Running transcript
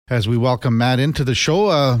as we welcome Matt into the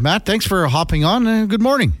show. Matt, thanks for hopping on. Good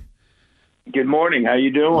morning. Good morning. How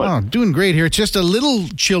you doing? Oh, doing great here. It's just a little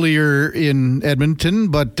chillier in Edmonton,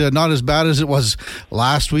 but not as bad as it was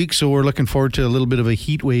last week. So we're looking forward to a little bit of a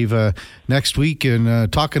heat wave next week.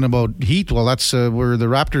 And talking about heat, well, that's where the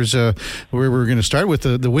Raptors, where we're going to start with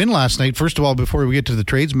the win last night. First of all, before we get to the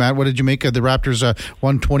trades, Matt, what did you make of the Raptors'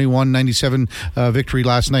 121-97 victory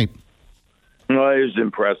last night? Well, it was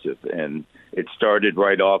impressive, and it started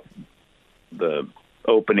right off the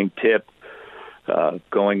opening tip.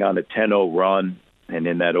 Going on a 10-0 run, and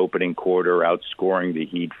in that opening quarter, outscoring the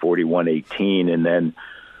Heat 41-18. And then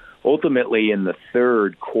ultimately in the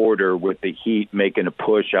third quarter with the Heat making a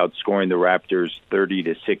push, outscoring the Raptors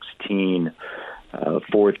 30-16.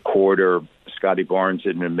 Fourth quarter, Scotty Barnes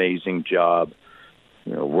did an amazing job,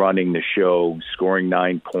 running the show, scoring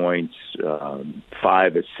 9 points,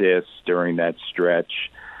 5 assists during that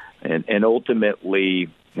stretch. And ultimately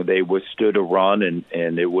they withstood a run,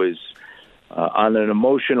 and it was on an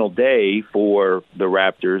emotional day for the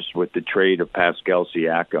Raptors with the trade of Pascal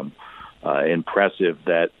Siakam. Impressive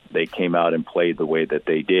that they came out and played the way that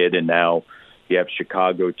they did. And now you have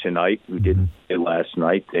Chicago tonight, who didn't play last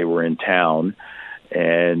night. They were in town.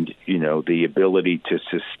 And, the ability to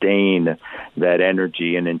sustain that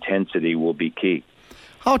energy and intensity will be key.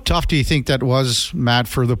 How tough do you think that was, Matt,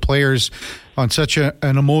 for the players on such an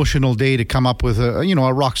emotional day to come up with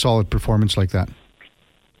a rock-solid performance like that?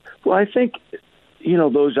 Well, I think,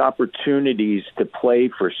 those opportunities to play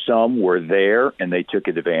for some were there, and they took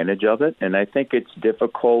advantage of it. And I think it's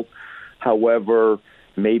difficult, however,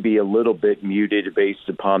 maybe a little bit muted based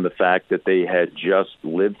upon the fact that they had just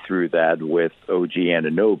lived through that with OG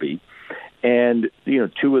Anunoby. And,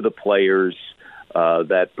 two of the players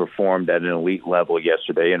that performed at an elite level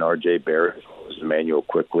yesterday, and R.J. Barrett, Emmanuel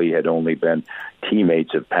Quickley, had only been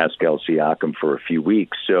teammates of Pascal Siakam for a few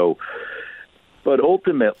weeks. But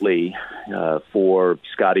ultimately, for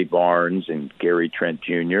Scotty Barnes and Gary Trent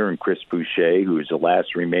Jr. and Chris Boucher, who is the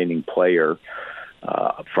last remaining player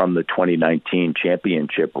from the 2019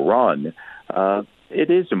 championship run, it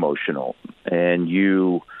is emotional. And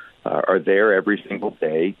you are there every single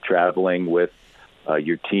day, traveling with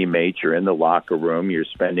your teammates. You're in the locker room. You're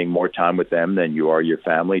spending more time with them than you are your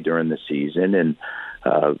family during the season. And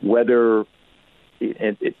whether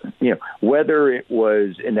it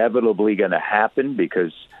was inevitably going to happen,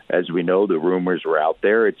 because as we know, the rumors were out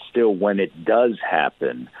there, it's still, when it does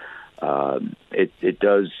happen, it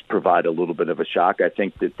does provide a little bit of a shock. I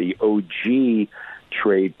think that the OG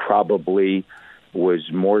trade probably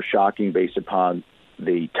was more shocking based upon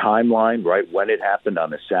the timeline, right, when it happened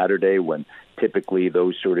on a Saturday, when typically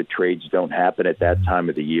those sort of trades don't happen at that time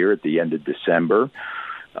of the year, at the end of December.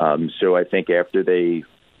 So I think after they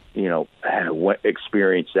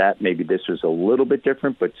experience that, maybe this was a little bit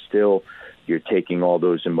different, but still you're taking all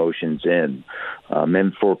those emotions in.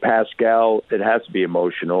 And for Pascal, it has to be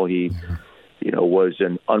emotional. He, was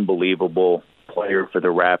an unbelievable player for the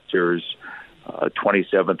Raptors,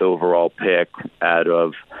 27th overall pick out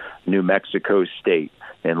of New Mexico State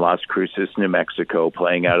in Las Cruces, New Mexico,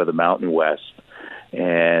 playing out of the Mountain West.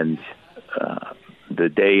 And the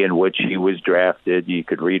day in which he was drafted, you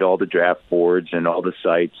could read all the draft boards and all the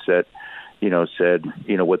sites that, said,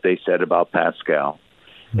 what they said about Pascal.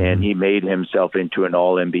 Mm-hmm. And he made himself into an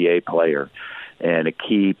all-NBA player and a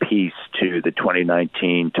key piece to the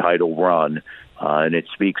 2019 title run. And it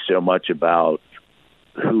speaks so much about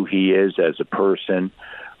who he is as a person,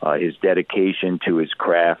 his dedication to his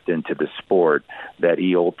craft and to the sport, that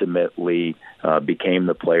he ultimately became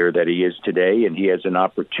the player that he is today. And he has an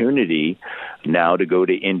opportunity now to go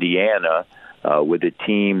to Indiana with a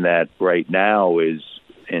team that right now is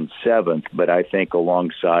in 7th, but I think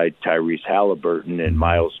alongside Tyrese Halliburton and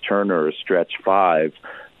Miles Turner, a stretch 5,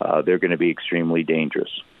 they're going to be extremely dangerous.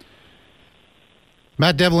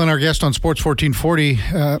 Matt Devlin, our guest on Sports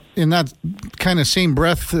 1440. In that kind of same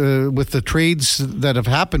breath, with the trades that have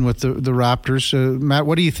happened with the Raptors, Matt,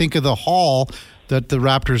 what do you think of the haul that the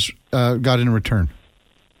Raptors got in return?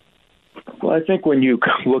 Well, I think when you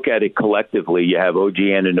look at it collectively, you have OG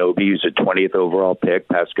Anunoby, who's a 20th overall pick,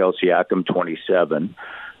 Pascal Siakam, 27,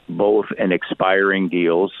 both in expiring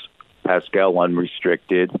deals, Pascal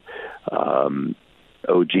unrestricted,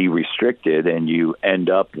 OG restricted, and you end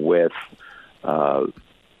up with 2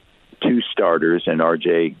 starters in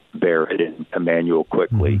R.J. Barrett and Emmanuel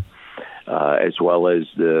Quickley, as well as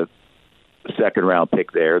the second-round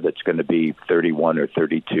pick there that's going to be 31 or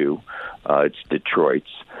 32. It's Detroit's.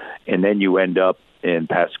 And then you end up in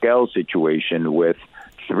Pascal's situation with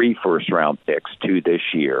 3 first-round picks, 2 this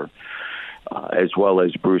year. as well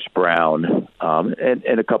as Bruce Brown,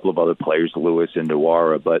 and a couple of other players, Lewis and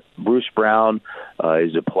Nuara. But Bruce Brown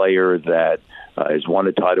is a player that has won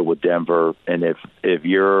a title with Denver, and if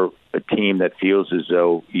you're a team that feels as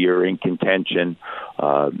though you're in contention,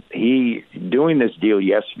 he doing this deal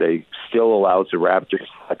yesterday still allows the Raptors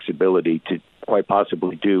flexibility to quite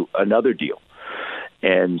possibly do another deal.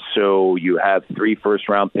 And so you have 3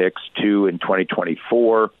 first-round picks, 2 in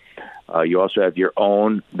 2024. You also have your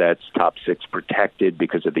own that's top 6 protected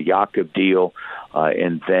because of the Jakob deal,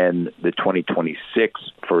 and then the 2026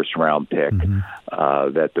 first-round pick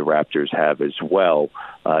that the Raptors have as well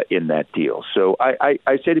in that deal. So I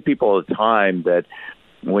say to people all the time that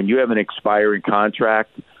when you have an expiring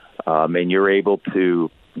contract and you're able to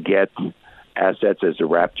get assets as the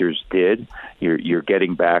Raptors did, you're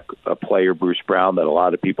getting back a player, Bruce Brown, that a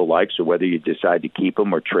lot of people like. So whether you decide to keep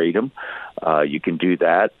him or trade him, you can do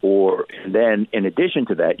that. Or then in addition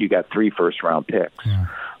to that, you got 3 first-round picks.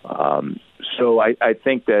 Yeah. So I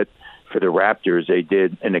think that for the Raptors, they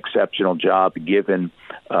did an exceptional job given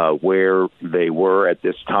where they were at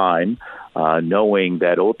this time, knowing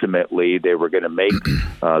that ultimately they were going to make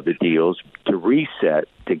the deals to reset,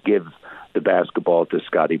 to give the basketball to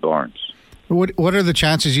Scotty Barnes. What are the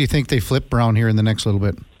chances you think they flip Brown here in the next little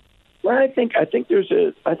bit? Well, I think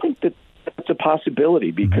that that's a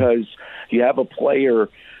possibility because you have a player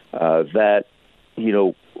that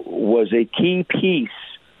was a key piece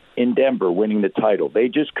in Denver winning the title. They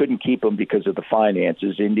just couldn't keep him because of the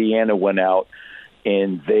finances. Indiana went out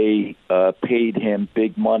and they paid him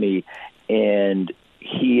big money, and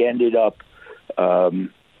he ended up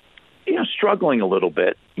struggling a little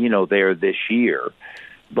bit there this year.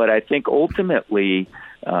 But I think ultimately,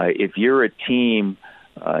 if you're a team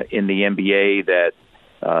in the NBA that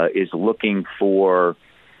is looking for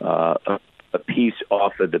a piece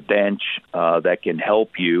off of the bench that can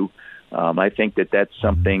help you, I think that that's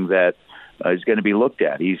something that is going to be looked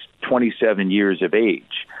at. He's 27 years of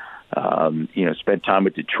age. Spent time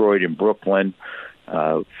with Detroit and Brooklyn,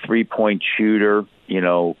 3-point shooter.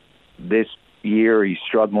 This year he's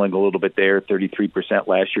struggling a little bit there, 33%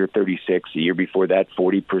 last year, 36%. The year before that,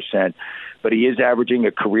 40%. But he is averaging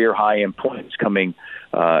a career high in points coming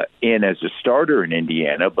in as a starter in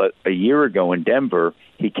Indiana. But a year ago in Denver,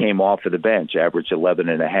 he came off of the bench, averaged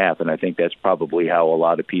 11.5. And I think that's probably how a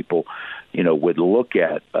lot of people, would look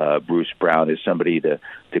at Bruce Brown as somebody to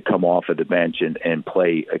come off of the bench and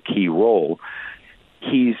play a key role.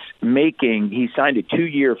 He signed a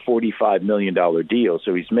 2-year, $45 million deal,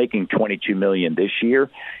 so he's making $22 million this year,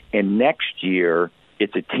 and next year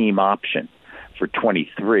it's a team option for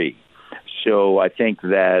 23. So I think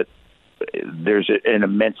that there's an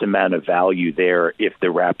immense amount of value there if the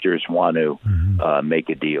Raptors want to make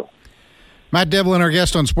a deal. Matt Devlin, our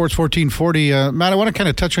guest on Sports 1440. Matt, I want to kind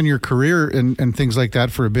of touch on your career and things like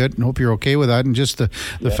that for a bit, and hope you're okay with that. And just the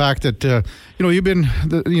fact that you've been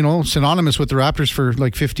synonymous with the Raptors for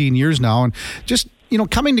like 15 years now, and just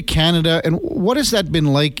coming to Canada, and what has that been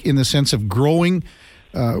like in the sense of growing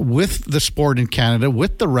with the sport in Canada,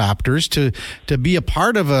 with the Raptors, to be a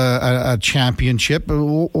part of a championship?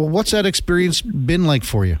 What's that experience been like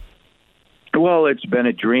for you? Well, it's been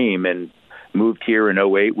a dream, and moved here in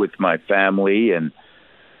 2008 with my family, and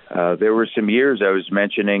there were some years I was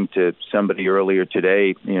mentioning to somebody earlier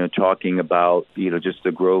today, talking about, just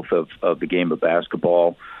the growth of the game of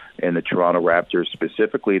basketball and the Toronto Raptors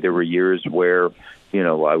specifically. There were years where,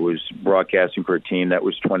 I was broadcasting for a team that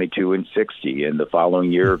was 22-60, and the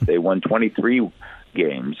following year they won 23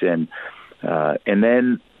 games. And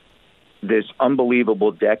then this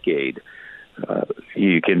unbelievable decade,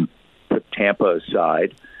 you can put Tampa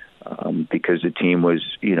aside, because the team was,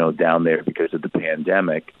 down there because of the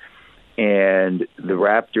pandemic. And the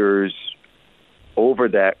Raptors, over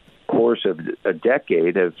that course of a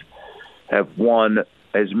decade, have won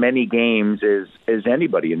as many games as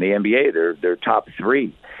anybody in the NBA. They're top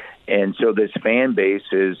 3. And so this fan base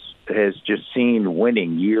has just seen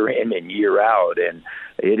winning year in and year out, and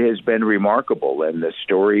it has been remarkable. And the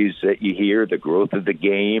stories that you hear, the growth of the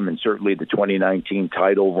game, and certainly the 2019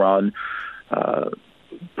 title run,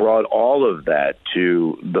 brought all of that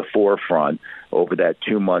to the forefront over that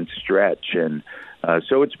 2-month stretch. And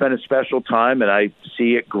so it's been a special time, and I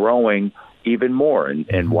see it growing even more.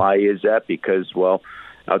 And why is that? Because, well,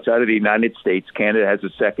 outside of the United States, Canada has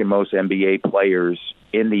the second most NBA players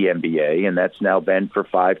in the NBA, and that's now been for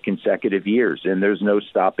 5 consecutive years. And there's no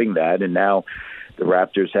stopping that. And now the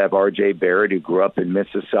Raptors have R.J. Barrett, who grew up in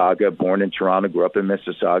Mississauga, born in Toronto, grew up in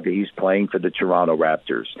Mississauga. He's playing for the Toronto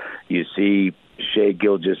Raptors. You see Shai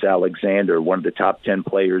Gilgeous-Alexander, one of the top 10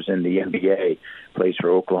 players in the NBA, plays for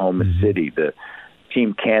Oklahoma City. The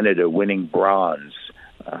Team Canada winning bronze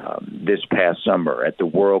this past summer at the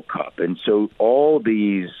World Cup. And so all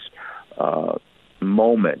these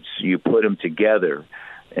moments, you put them together,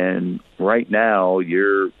 and right now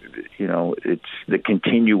it's the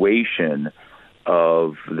continuation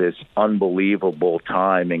of this unbelievable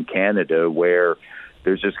time in Canada where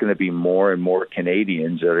there's just going to be more and more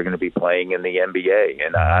Canadians that are going to be playing in the NBA,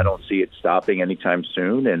 and I don't see it stopping anytime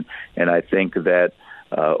soon. And I think that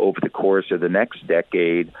over the course of the next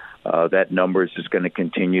decade, that number is just going to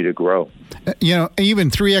continue to grow. Even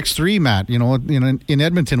 3x3, Matt. In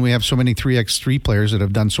Edmonton, we have so many 3x3 players that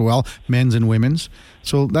have done so well, men's and women's.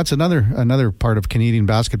 So that's another part of Canadian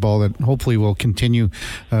basketball that hopefully will continue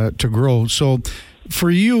to grow. So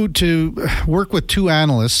for you to work with two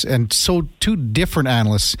different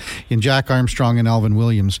analysts in Jack Armstrong and Alvin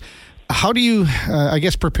Williams, how do you,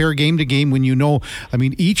 prepare game to game when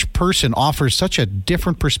each person offers such a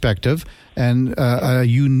different perspective and a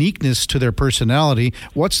uniqueness to their personality?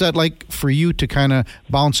 What's that like for you to kind of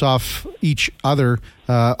bounce off each other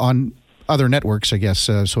on other networks, I guess,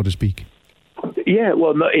 so to speak? Yeah,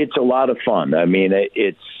 well, no, it's a lot of fun. I mean,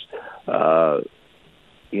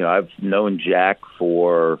 I've known Jack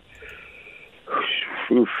for,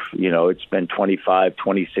 it's been 25,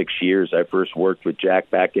 26 years. I first worked with Jack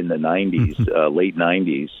back in the 90s, late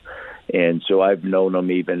 90s. And so I've known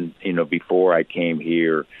him even, before I came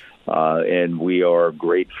here. And we are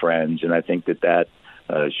great friends. And I think that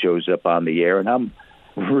shows up on the air. And I'm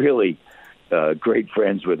really great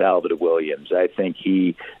friends with Alvin Williams. I think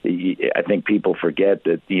I think people forget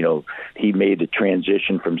that, he made the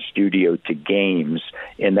transition from studio to games,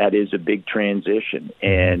 and that is a big transition.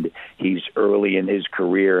 And he's early in his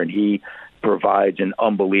career, and he provides an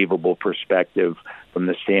unbelievable perspective from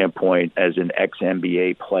the standpoint as an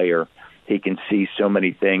ex-NBA player. He can see so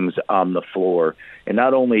many things on the floor, and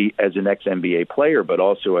not only as an ex-NBA player, but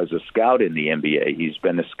also as a scout in the NBA. He's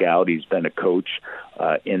been a scout. He's been a coach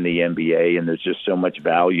in the NBA, and there's just so much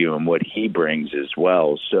value in what he brings as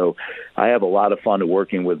well. So I have a lot of fun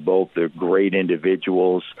working with both. They're great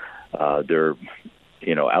individuals. They're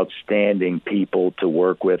outstanding people to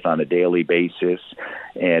work with on a daily basis,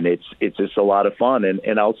 and it's just a lot of fun.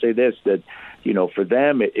 And I'll say this, that for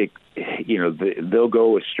them, they'll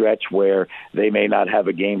go a stretch where they may not have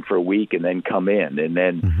a game for a week and then come in, and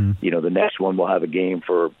then the next one will have a game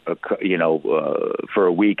for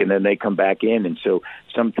a week and then they come back in. And so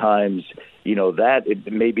sometimes that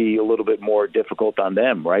it may be a little bit more difficult on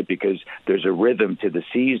them, right? Because there's a rhythm to the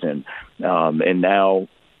season, and now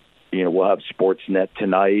we'll have Sportsnet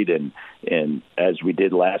tonight and as we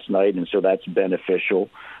did last night, and so that's beneficial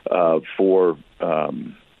for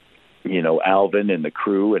Alvin and the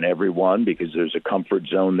crew and everyone, because there's a comfort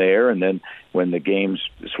zone there. And then when the games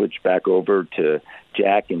switch back over to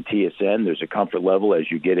Jack and TSN, there's a comfort level as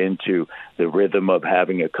you get into the rhythm of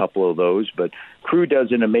having a couple of those. But crew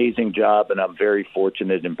does an amazing job, and I'm very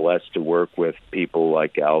fortunate and blessed to work with people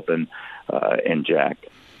like Alvin and Jack.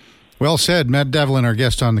 Well said. Matt Devlin, our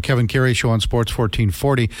guest on the Kevin Karius Show on Sports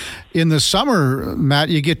 1440. In the summer, Matt,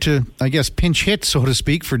 you get to, pinch hit, so to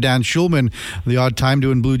speak, for Dan Schulman the odd time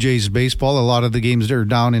doing Blue Jays baseball. A lot of the games are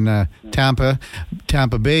down in Tampa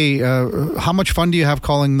Bay. How much fun do you have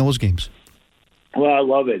calling those games? Well, I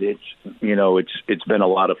love it. It's been a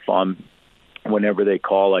lot of fun. Whenever they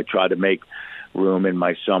call, I try to make room in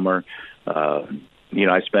my summer. I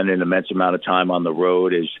spend an immense amount of time on the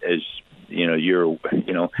road as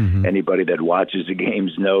anybody that watches the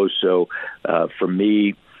games knows. So for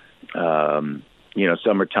me,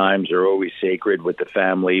 summer times are always sacred with the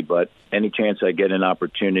family, but any chance I get an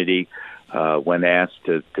opportunity when asked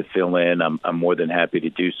to fill in, I'm more than happy to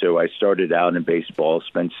do so. I started out in baseball,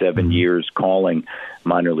 spent 7 years calling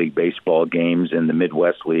minor league baseball games in the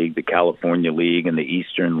Midwest League, the California League, and the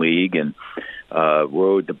Eastern League, and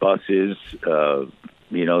rode the buses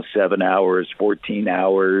 7 hours, 14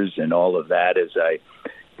 hours, and all of that as I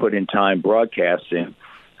put in time broadcasting,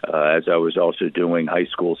 as I was also doing high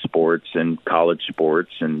school sports and college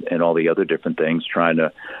sports and all the other different things, trying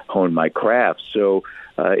to hone my craft. So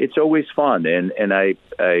it's always fun. And I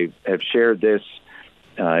have shared this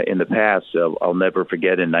in the past. I'll never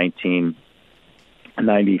forget in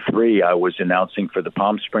 1993, I was announcing for the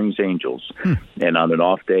Palm Springs Angels. And on an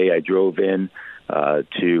off day, I drove in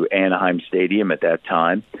to Anaheim Stadium at that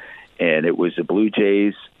time, and it was the Blue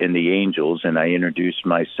Jays and the Angels, and I introduced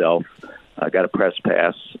myself. I got a press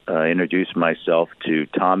pass, introduced myself to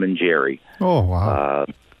Tom and Jerry. Oh, wow.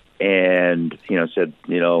 And, said,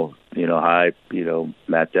 hi,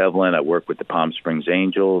 Matt Devlin, I work with the Palm Springs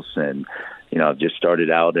Angels, and, I've just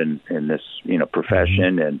started out in this,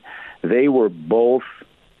 profession, and they were both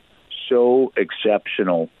so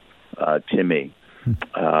exceptional to me.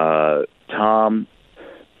 Tom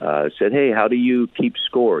said, "Hey, how do you keep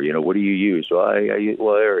score? What do you use?" Well,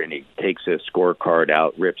 and he takes a scorecard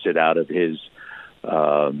out, rips it out of his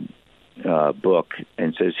book,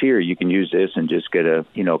 and says, "Here, you can use this and just get a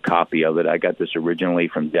copy of it. I got this originally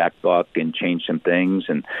from Jack Buck and changed some things,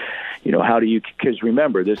 and how do you? Because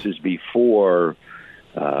remember, this is before."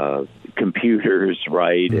 Computers,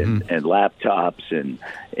 right, and laptops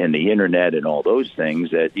and the internet and all those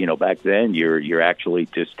things that, back then you're actually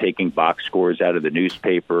just taking box scores out of the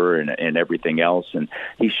newspaper and everything else. And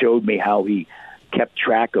he showed me how he kept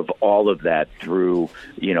track of all of that through,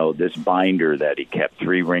 this binder that he kept,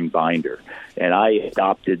 3-ring binder. And I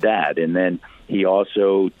adopted that. And then he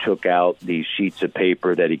also took out these sheets of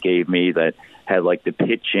paper that he gave me that had like the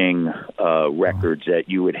pitching records that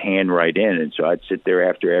you would handwrite in. And so I'd sit there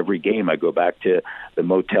after every game. I go back to the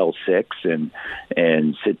Motel 6 and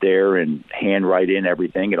sit there and handwrite in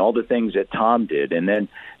everything and all the things that Tom did. And then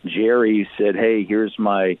Jerry said, "Hey, here's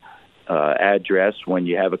my address. When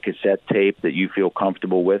you have a cassette tape that you feel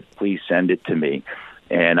comfortable with, please send it to me."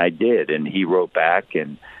 And I did. And he wrote back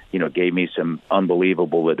and, gave me some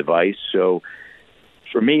unbelievable advice. So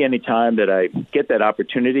for me, anytime that I get that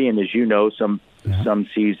opportunity, and as you know, some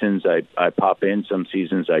seasons I pop in, some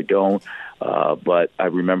seasons I don't. But I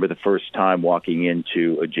remember the first time walking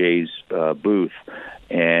into a Jays booth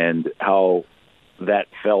and how that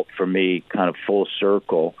felt for me, kind of full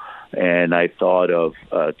circle. And I thought of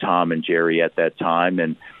Tom and Jerry at that time.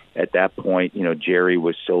 And at that point, Jerry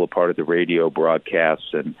was still a part of the radio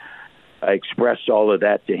broadcasts. And I expressed all of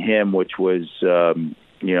that to him, which was,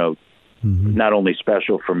 not only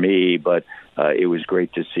special for me, but it was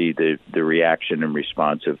great to see the reaction and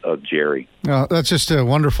response of Jerry. That's just a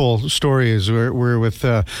wonderful story. As we're with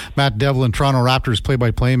Matt Devlin, Toronto Raptors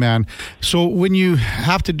play-by-play man. So when you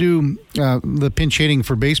have to do the pinch hitting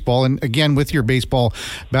for baseball, and again with your baseball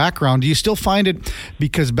background, do you still find it,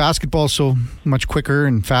 because basketball is so much quicker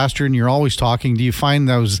and faster, and you're always talking? Do you find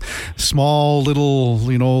those small little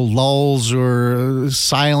lulls or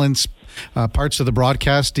silence? Parts of the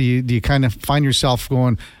broadcast, do you kind of find yourself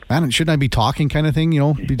going, "Man, shouldn't I be talking?" kind of thing,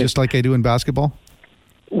 be just like I do in basketball?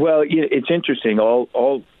 Well, it's interesting.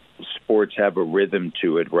 All sports have a rhythm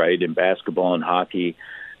to it, right? In basketball and hockey,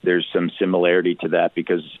 there's some similarity to that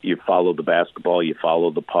because you follow the basketball, you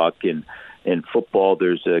follow the puck. And in football,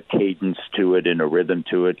 there's a cadence to it and a rhythm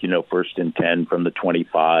to it, 1st and 10 from the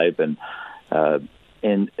 25.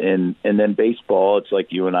 And then baseball, it's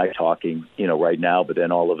like you and I talking, right now, but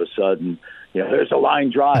then all of a sudden, there's a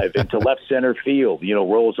line drive into left center field,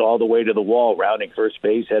 rolls all the way to the wall, rounding first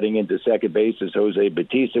base, heading into second base is Jose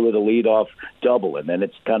Bautista with a leadoff double. And then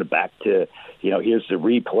it's kind of back to, here's the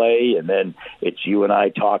replay. And then it's you and I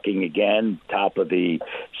talking again, top of the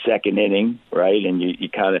second inning, right? And you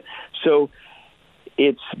kind of, so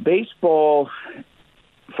it's baseball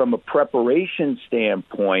from a preparation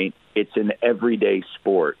standpoint. It's an everyday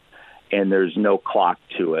sport, and there's no clock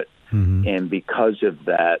to it. And because of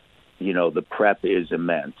that, the prep is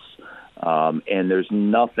immense. And there's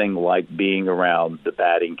nothing like being around the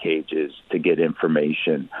batting cages to get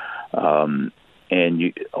information. And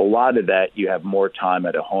a lot of that, you have more time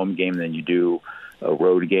at a home game than you do a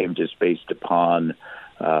road game, just based upon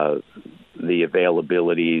the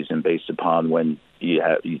availabilities and based upon when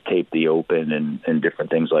you tape the open and different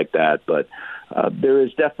things like that. But there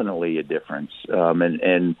is definitely a difference,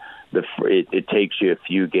 and it takes you a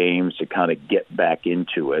few games to kind of get back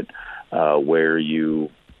into it, where you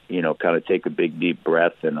kind of take a big deep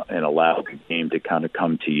breath and allow the game to kind of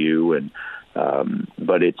come to you. And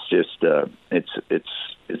but it's just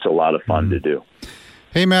it's a lot of fun to do.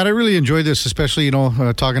 Hey, Matt, I really enjoyed this, especially,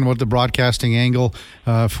 talking about the broadcasting angle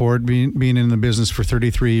for it, being in the business for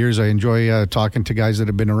 33 years. I enjoy talking to guys that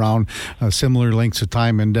have been around similar lengths of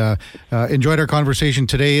time, and enjoyed our conversation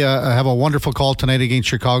today. Have a wonderful call tonight against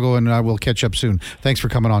Chicago, and we'll catch up soon. Thanks for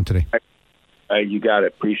coming on today. You got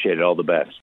it. Appreciate it. All the best.